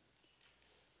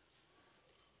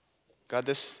 God,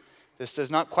 this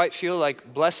does not quite feel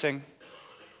like blessing.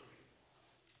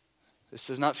 This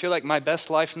does not feel like my best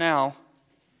life now.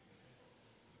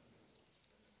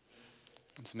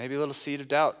 And so maybe a little seed of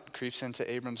doubt creeps into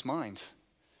Abram's mind.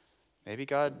 Maybe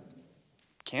God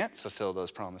can't fulfill those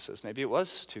promises. Maybe it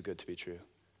was too good to be true.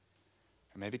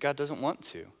 Or maybe God doesn't want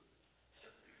to.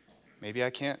 Maybe I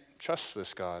can't trust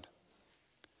this God.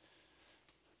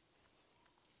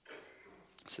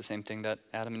 It's the same thing that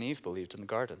Adam and Eve believed in the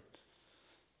garden.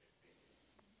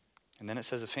 And then it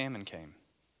says a famine came.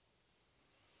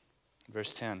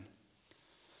 Verse 10.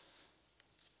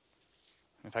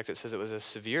 In fact, it says it was a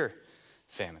severe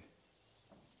famine.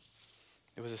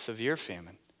 It was a severe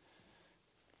famine.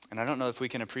 And I don't know if we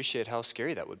can appreciate how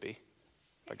scary that would be.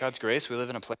 By God's grace, we live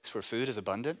in a place where food is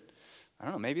abundant. I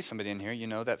don't know, maybe somebody in here, you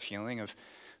know that feeling of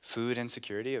food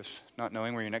insecurity, of not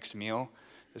knowing where your next meal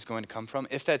is going to come from.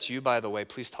 If that's you, by the way,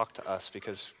 please talk to us,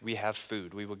 because we have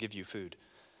food. We will give you food.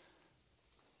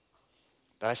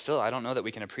 But I don't know that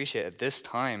we can appreciate at this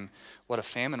time what a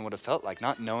famine would have felt like.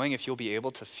 Not knowing if you'll be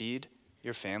able to feed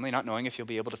your family, not knowing if you'll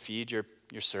be able to feed your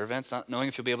servants, not knowing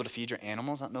if you'll be able to feed your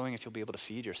animals, not knowing if you'll be able to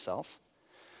feed yourself.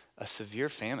 A severe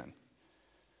famine.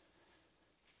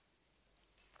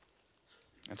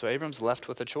 And so Abram's left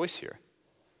with a choice here.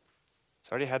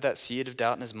 He's already had that seed of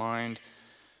doubt in his mind,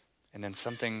 and then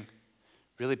something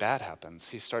really bad happens.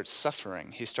 He starts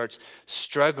suffering. He starts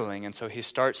struggling, and so he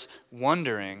starts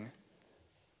wondering,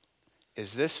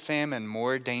 is this famine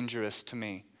more dangerous to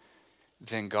me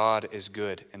than God is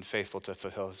good and faithful to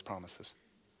fulfill his promises?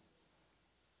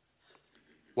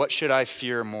 What should I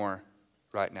fear more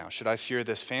right now? Should I fear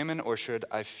this famine, or should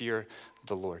I fear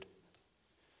the Lord?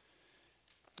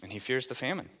 And he fears the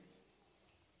famine.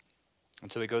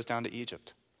 And so he goes down to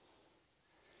Egypt.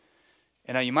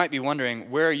 And now you might be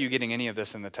wondering, where are you getting any of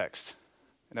this in the text?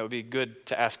 And that would be good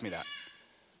to ask me that.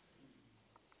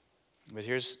 But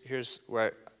here's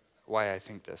why I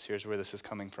think this. Here's where this is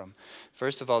coming from.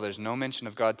 First of all, there's no mention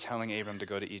of God telling Abram to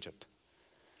go to Egypt.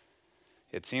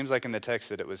 It seems like in the text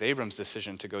that it was Abram's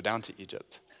decision to go down to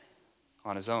Egypt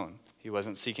on his own. He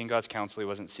wasn't seeking God's counsel. He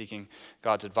wasn't seeking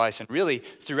God's advice. And really,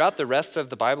 throughout the rest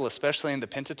of the Bible, especially in the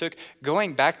Pentateuch,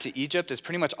 going back to Egypt is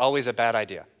pretty much always a bad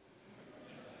idea.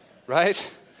 Right?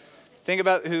 Think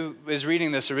about who is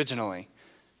reading this originally.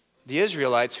 The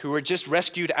Israelites who were just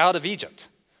rescued out of Egypt.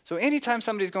 So anytime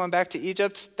somebody's going back to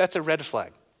Egypt, that's a red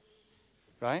flag.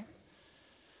 Right?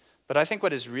 But I think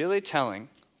what is really telling,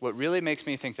 what really makes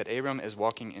me think that Abram is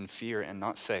walking in fear and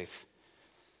not faith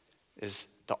is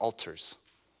the altars.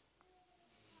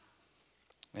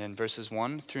 In verses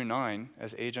 1 through 9,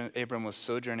 as Abram was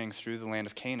sojourning through the land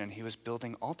of Canaan, he was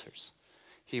building altars.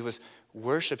 He was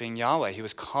worshiping Yahweh. He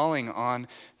was calling on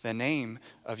the name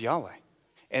of Yahweh.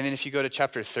 And then if you go to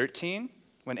chapter 13,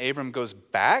 when Abram goes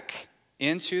back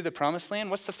into the promised land,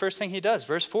 what's the first thing he does?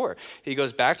 Verse 4, he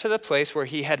goes back to the place where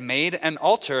he had made an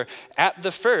altar at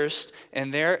the first,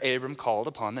 and there Abram called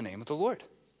upon the name of the Lord.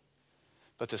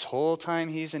 But this whole time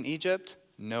he's in Egypt,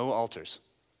 no altars.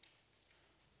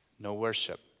 No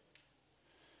worship.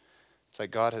 It's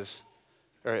like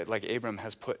like Abram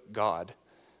has put God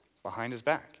behind his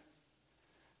back.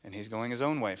 And he's going his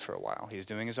own way for a while. He's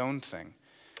doing his own thing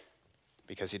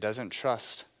because he doesn't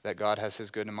trust that God has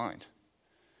his good in mind.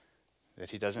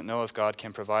 That he doesn't know if God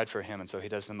can provide for him. And so he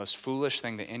does the most foolish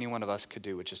thing that any one of us could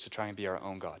do, which is to try and be our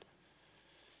own God.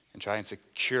 And try and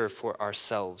secure for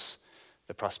ourselves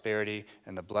the prosperity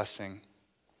and the blessing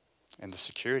and the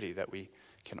security that we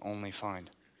can only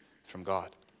find from God.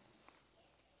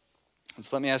 And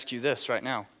so let me ask you this right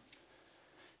now.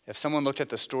 If someone looked at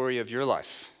the story of your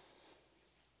life,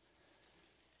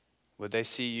 would they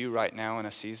see you right now in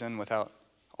a season without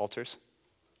altars?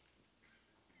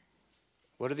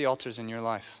 What are the altars in your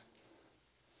life?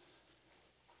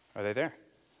 Are they there?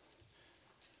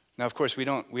 Now, of course, we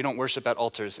don't worship at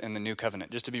altars in the new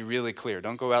covenant. Just to be really clear,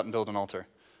 don't go out and build an altar.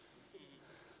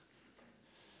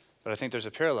 But I think there's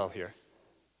a parallel here.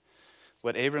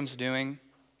 What Abram's doing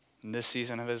in this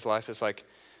season of his life is like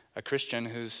a Christian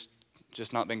who's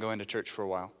just not been going to church for a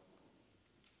while.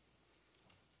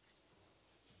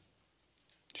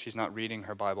 She's not reading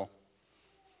her Bible.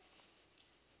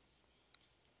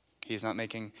 He's not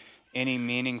making any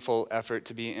meaningful effort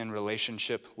to be in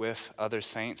relationship with other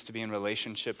saints, to be in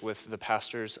relationship with the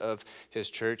pastors of his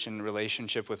church, in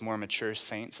relationship with more mature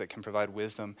saints that can provide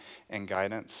wisdom and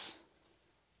guidance.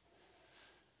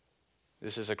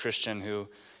 This is a Christian who,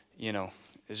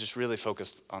 is just really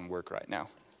focused on work right now.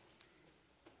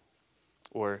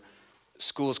 Or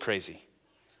school's crazy.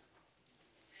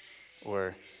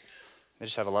 Or they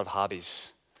just have a lot of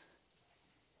hobbies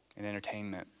and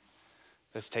entertainment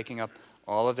that's taking up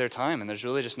all of their time. And there's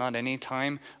really just not any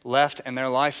time left in their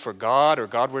life for God or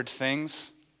Godward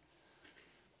things.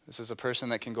 This is a person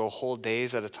that can go whole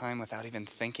days at a time without even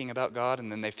thinking about God.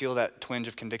 And then they feel that twinge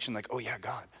of conviction like, oh yeah,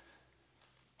 God.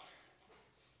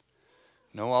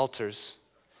 No altars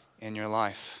in your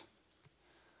life.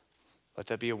 Let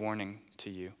that be a warning to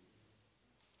you.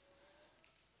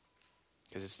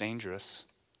 Because it's dangerous.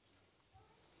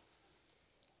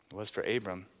 It was for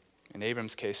Abram. In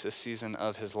Abram's case, this season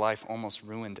of his life almost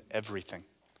ruined everything.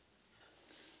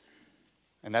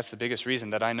 And that's the biggest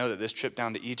reason that I know that this trip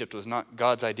down to Egypt was not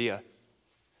God's idea.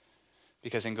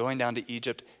 Because in going down to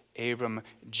Egypt, Abram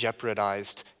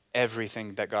jeopardized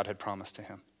everything that God had promised to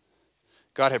him.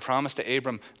 God had promised to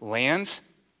Abram land,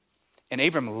 and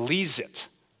Abram leaves it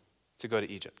to go to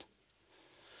Egypt.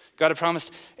 God had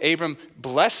promised Abram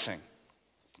blessing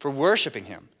for worshiping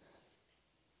him.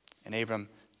 And Abram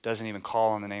doesn't even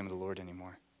call on the name of the Lord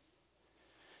anymore.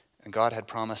 And God had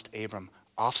promised Abram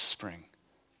offspring.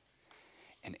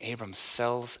 And Abram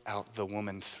sells out the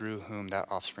woman through whom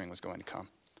that offspring was going to come.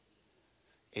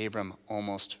 Abram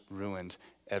almost ruined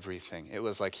everything. It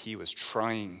was like he was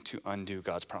trying to undo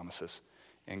God's promises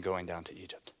and going down to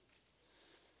Egypt.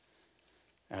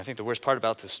 And I think the worst part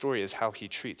about this story is how he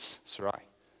treats Sarai.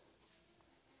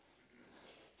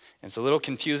 And it's a little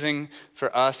confusing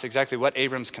for us exactly what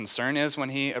Abram's concern is when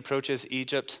he approaches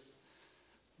Egypt.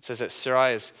 It says that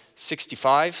Sarai is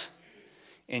 65,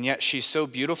 and yet she's so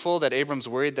beautiful that Abram's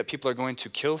worried that people are going to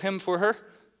kill him for her.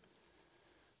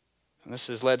 And this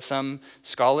has led some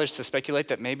scholars to speculate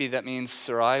that maybe that means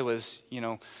Sarai was,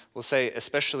 we'll say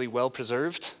especially well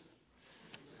preserved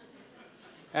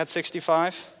at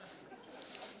 65.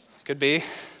 Could be.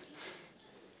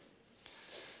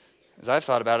 As I've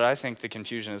thought about it, I think the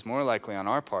confusion is more likely on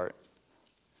our part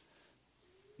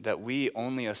that we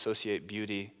only associate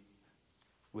beauty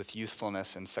with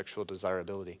youthfulness and sexual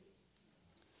desirability.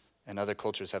 And other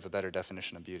cultures have a better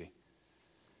definition of beauty.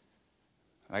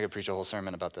 I could preach a whole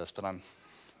sermon about this, but I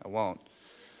won't.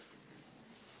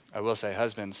 I will say,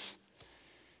 husbands,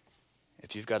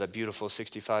 if you've got a beautiful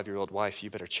 65-year-old wife, you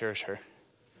better cherish her.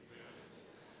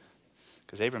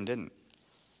 Because Abram didn't.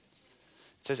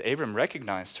 It says Abram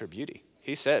recognized her beauty.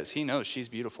 He says he knows she's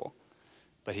beautiful,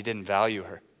 but he didn't value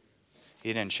her.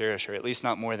 He didn't cherish her, at least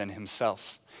not more than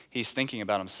himself. He's thinking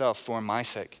about himself. For my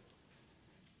sake,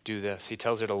 do this. He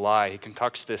tells her to lie. He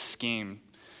concocts this scheme.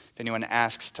 If anyone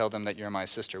asks, tell them that you're my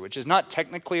sister, which is not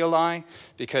technically a lie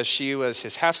because she was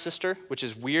his half-sister, which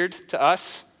is weird to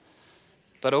us,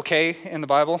 but okay in the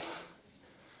Bible.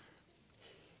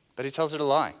 But he tells her to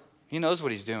lie. He knows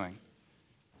what he's doing.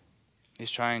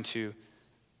 He's trying to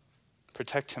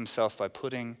protect himself by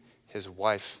putting his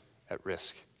wife at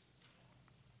risk.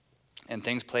 And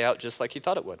things play out just like he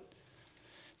thought it would.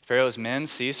 Pharaoh's men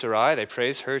see Sarai. They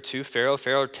praise her to Pharaoh.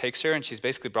 Pharaoh takes her, and she's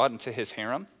basically brought into his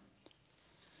harem.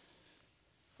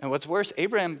 And what's worse,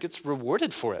 Abraham gets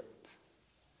rewarded for it.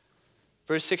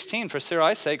 Verse 16, for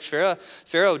Sarai's sake,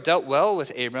 Pharaoh dealt well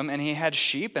with Abram, and he had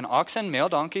sheep and oxen, male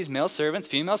donkeys, male servants,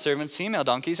 female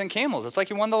donkeys, and camels. It's like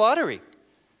he won the lottery.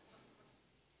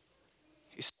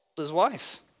 He sold his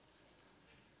wife.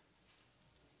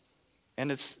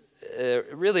 And it's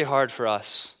really hard for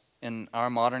us in our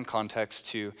modern context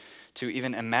to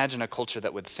even imagine a culture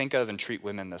that would think of and treat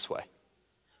women this way.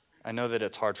 I know that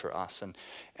it's hard for us.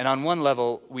 And on one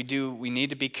level, we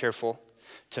need to be careful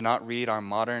to not read our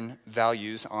modern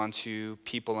values onto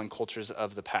people and cultures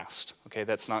of the past. Okay,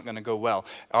 that's not going to go well.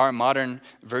 Our modern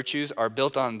virtues are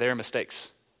built on their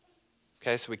mistakes.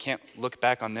 Okay, so we can't look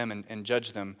back on them and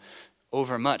judge them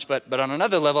over much. But on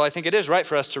another level, I think it is right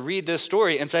for us to read this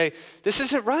story and say, this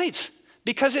isn't right,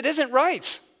 because it isn't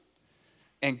right.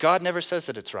 And God never says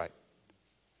that it's right.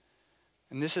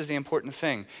 And this is the important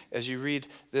thing as you read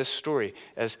this story,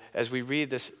 as we read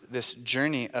this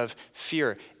journey of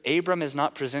fear. Abram is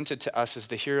not presented to us as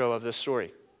the hero of this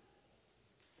story.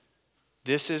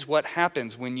 This is what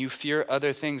happens when you fear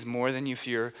other things more than you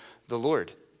fear the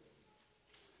Lord.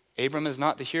 Abram is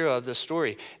not the hero of this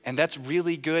story, and that's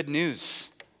really good news.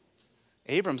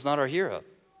 Abram's not our hero.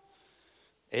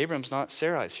 Abram's not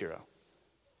Sarai's hero.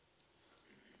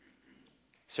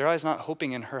 Sarai's not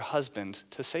hoping in her husband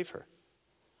to save her.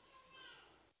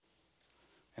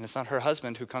 And it's not her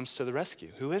husband who comes to the rescue.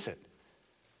 Who is it?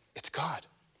 It's God.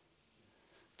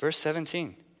 Verse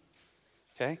 17,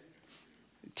 okay?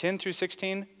 10 through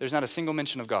 16, there's not a single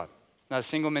mention of God. Not a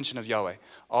single mention of Yahweh.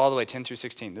 All the way 10 through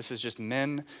 16. This is just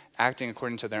men acting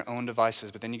according to their own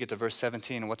devices. But then you get to verse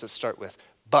 17, and what's it start with?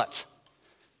 But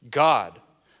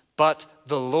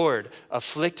the Lord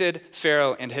afflicted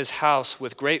Pharaoh and his house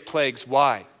with great plagues.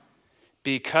 Why?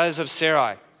 Because of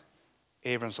Sarai,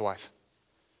 Abram's wife.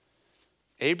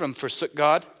 Abram forsook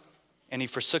God, and he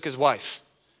forsook his wife.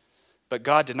 But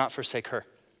God did not forsake her.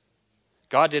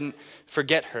 God didn't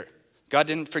forget her. God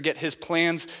didn't forget his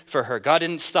plans for her. God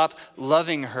didn't stop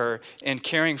loving her and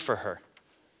caring for her.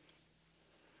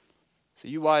 So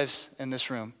you wives in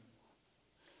this room,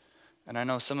 and I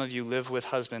know some of you live with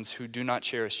husbands who do not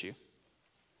cherish you.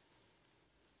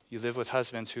 You live with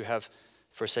husbands who have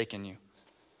forsaken you.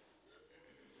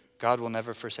 God will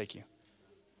never forsake you.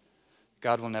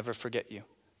 God will never forget you.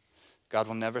 God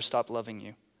will never stop loving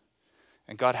you.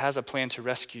 And God has a plan to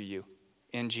rescue you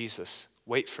in Jesus.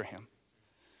 Wait for him.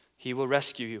 He will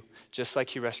rescue you just like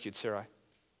he rescued Sarai.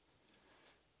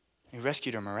 He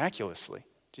rescued her miraculously.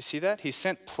 Do you see that? He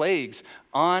sent plagues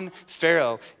on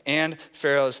Pharaoh and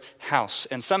Pharaoh's house.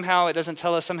 And somehow, it doesn't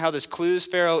tell us, somehow this clues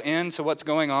Pharaoh into what's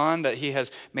going on, that he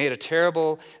has made a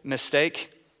terrible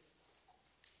mistake.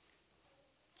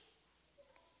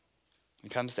 He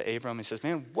comes to Abram, he says,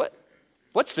 man,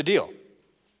 what's the deal?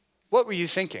 What were you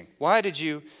thinking? Why did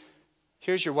you,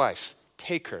 here's your wife,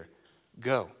 take her,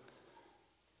 go.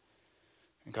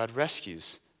 And God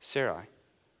rescues Sarai.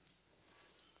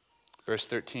 Verse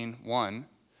 13:1,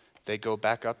 they go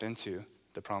back up into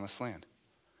the promised land.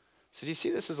 So do you see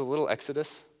this as a little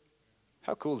exodus?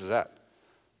 How cool is that?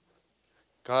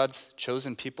 God's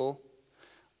chosen people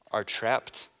are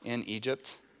trapped in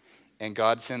Egypt, and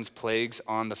God sends plagues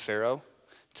on the Pharaoh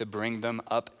to bring them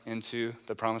up into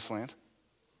the promised land.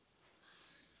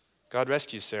 God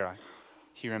rescues Sarai.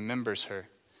 He remembers her,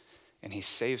 and he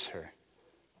saves her.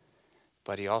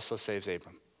 But he also saves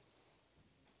Abram.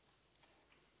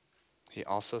 He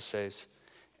also saves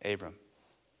Abram.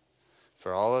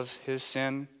 For all of his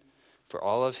sin, for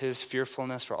all of his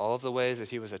fearfulness, for all of the ways that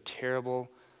he was a terrible,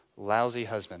 lousy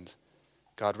husband,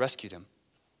 God rescued him.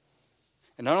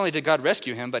 And not only did God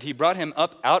rescue him, but he brought him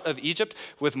up out of Egypt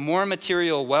with more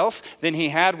material wealth than he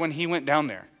had when he went down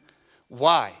there.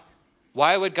 Why?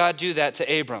 Why would God do that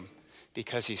to Abram?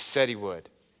 Because he said he would.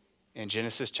 In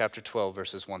Genesis chapter 12,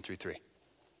 verses 1 through 3.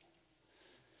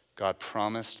 God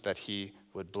promised that he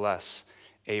would bless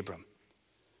Abram.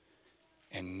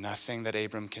 And nothing that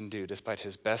Abram can do, despite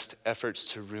his best efforts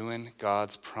to ruin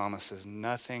God's promises,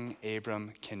 nothing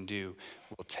Abram can do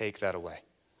will take that away.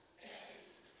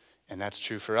 And that's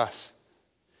true for us.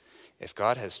 If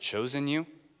God has chosen you,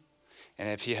 And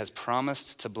if he has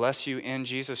promised to bless you in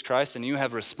Jesus Christ and you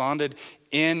have responded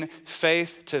in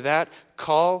faith to that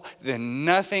call, then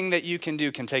nothing that you can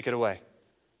do can take it away.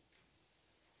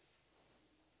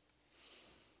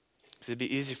 Because it'd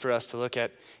be easy for us to look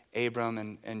at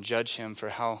Abram and judge him for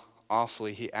how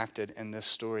awfully he acted in this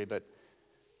story. But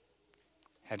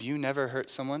have you never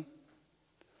hurt someone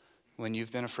when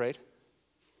you've been afraid?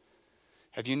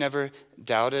 Have you never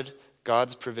doubted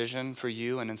God's provision for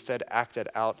you and instead acted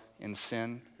out in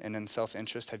sin and in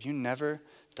self-interest? Have you never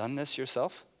done this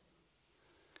yourself?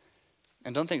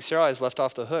 And don't think Sarai is left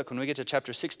off the hook. When we get to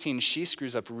chapter 16, she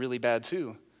screws up really bad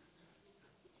too.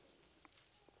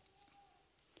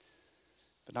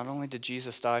 But not only did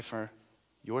Jesus die for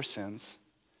your sins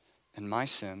and my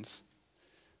sins,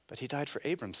 but he died for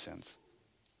Abram's sins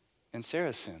and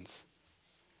Sarah's sins,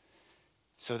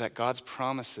 so that God's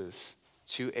promises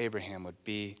to Abraham would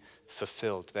be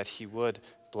fulfilled, that he would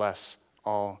bless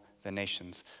all the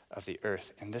nations of the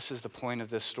earth. And this is the point of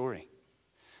this story.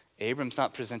 Abram's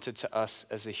not presented to us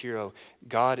as the hero.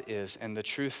 God is. And the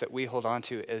truth that we hold on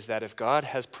to is that if God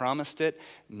has promised it,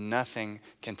 nothing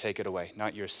can take it away.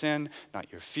 Not your sin,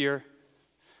 not your fear,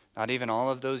 not even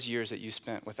all of those years that you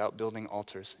spent without building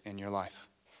altars in your life.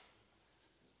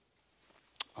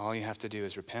 All you have to do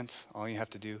is repent. All you have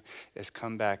to do is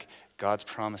come back. God's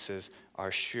promises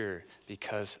are sure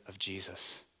because of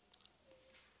Jesus.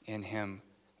 In him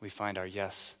we find our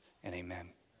yes and amen.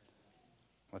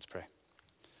 Let's pray.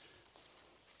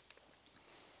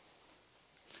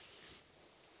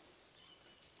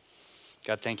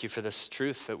 God, thank you for this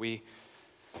truth that we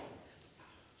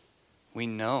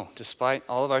know, despite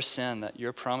all of our sin, that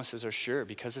your promises are sure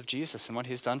because of Jesus and what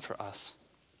he's done for us.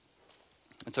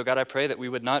 And so, God, I pray that we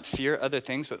would not fear other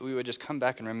things, but we would just come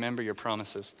back and remember your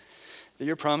promises, that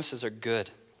your promises are good.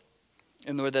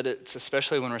 And Lord, that it's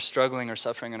especially when we're struggling or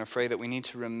suffering and afraid that we need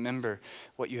to remember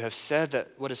what you have said, that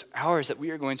what is ours, that we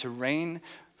are going to reign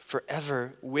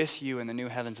forever with you in the new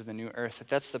heavens and the new earth. That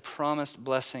that's the promised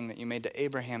blessing that you made to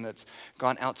Abraham that's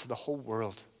gone out to the whole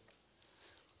world.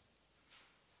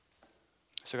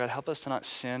 So God, help us to not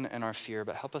sin in our fear,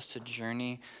 but help us to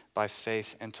journey by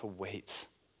faith and to wait.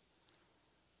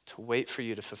 To wait for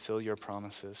you to fulfill your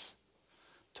promises.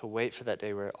 To wait for that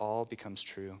day where it all becomes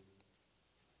true.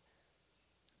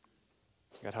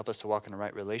 God, help us to walk in a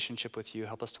right relationship with you.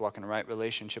 Help us to walk in a right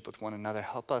relationship with one another.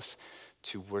 Help us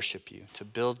to worship you, to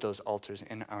build those altars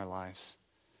in our lives.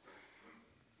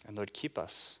 And Lord, keep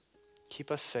us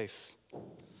safe.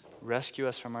 Rescue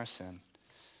us from our sin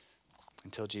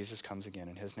until Jesus comes again.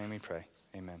 In his name we pray,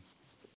 amen.